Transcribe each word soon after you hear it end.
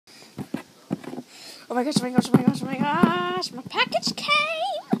Oh my gosh, oh my gosh, oh my gosh, oh my gosh. My package came.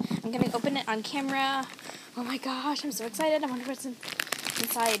 I'm going to open it on camera. Oh my gosh, I'm so excited. I wonder what's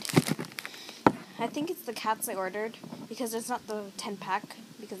inside. I think it's the cats I ordered because it's not the 10-pack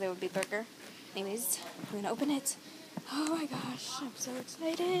because they would be bigger. Anyways, I'm going to open it. Oh my gosh, I'm so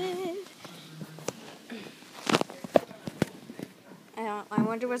excited. I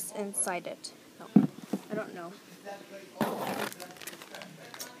wonder what's inside it. No, I don't know.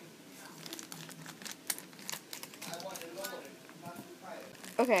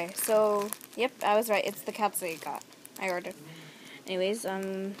 Okay, so, yep, I was right. It's the cats I ordered. Anyways,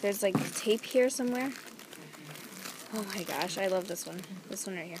 there's like tape here somewhere. Oh my gosh, I love this one. This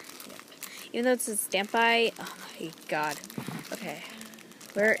one right here. Yep. Even though it's a stamp by, oh my god. Okay,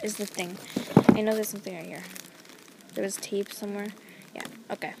 where is the thing? I know there's something right here. There was tape somewhere. Yeah,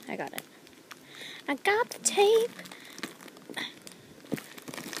 okay, I got it. I got the tape.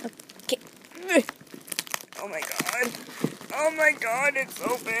 Okay. Oh my god. Oh my god, it's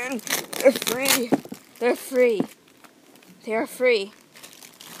open. They're free. They're free. They are free.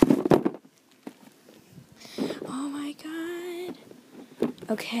 Oh my god.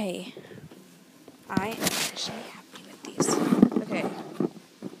 Okay. I am actually happy with these. Okay.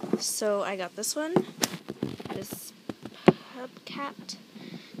 So I got this one. This cat.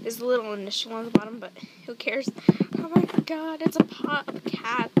 There's a little initial on the bottom, but who cares? Oh my god, it's a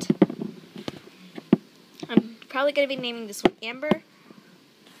cat. I'm probably going to be naming this one Amber.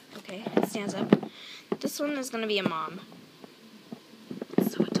 Okay, it stands up. This one is going to be a mom.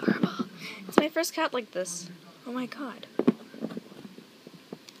 It's so adorable. It's my first cat like this. Oh my god.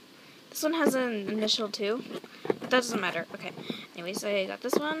 This one has an initial too, but that doesn't matter. Okay, anyways, I got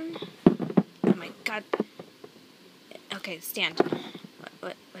this one. Oh my god. Okay, stand.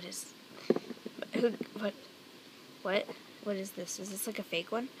 What is... What is this? Is this like a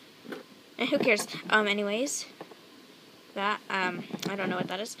fake one? Who cares? Anyways, that, I don't know what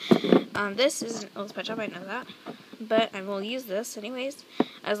that is. This is an Lps Pet Shop, I know that. But I will use this, anyways,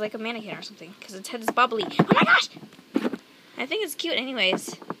 as like a mannequin or something, because its head is bubbly. Oh my gosh! I think it's cute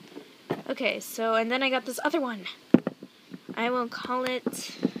anyways. Okay, so, and then I got this other one. I will call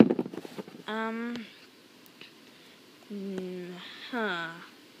it, I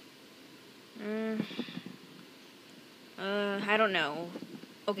don't know.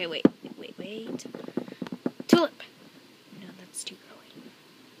 Okay, wait. Tulip! No, that's too early.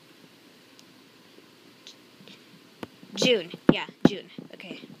 June. Yeah, June.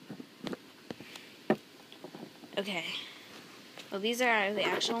 Okay. Okay. Well, these are the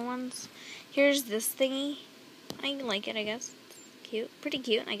actual ones. Here's this thingy. I like it, I guess. It's cute. Pretty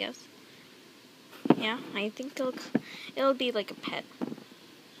cute, I guess. Yeah, I think it'll be like a pet.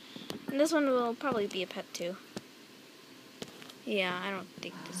 And this one will probably be a pet, too. Yeah, I don't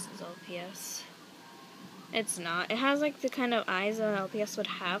think this is LPS. It's not. It has like the kind of eyes that an LPS would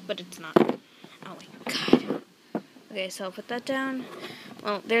have, but it's not. Oh my god. Okay, so I'll put that down.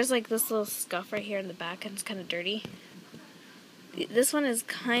 Well, there's like this little scuff right here in the back, and it's kind of dirty. This one is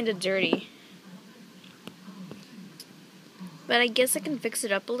kind of dirty. But I guess I can fix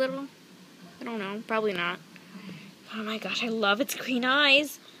it up a little. I don't know. Probably not. Oh my gosh, I love its green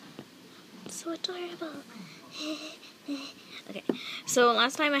eyes. It's so adorable. Okay, so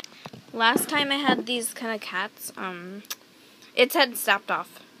last time I had these kind of cats, its head snapped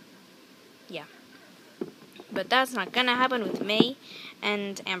off. Yeah. But that's not gonna happen with May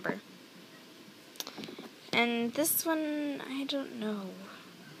and Amber. And this one, I don't know.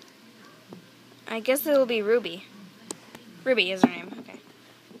 I guess it will be Ruby. Ruby is her name, okay.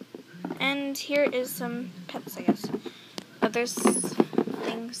 And here is some pets, I guess. But there's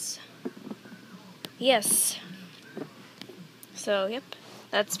things. Yes. So, yep.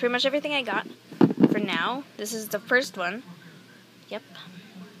 That's pretty much everything I got for now. This is the first one. Yep.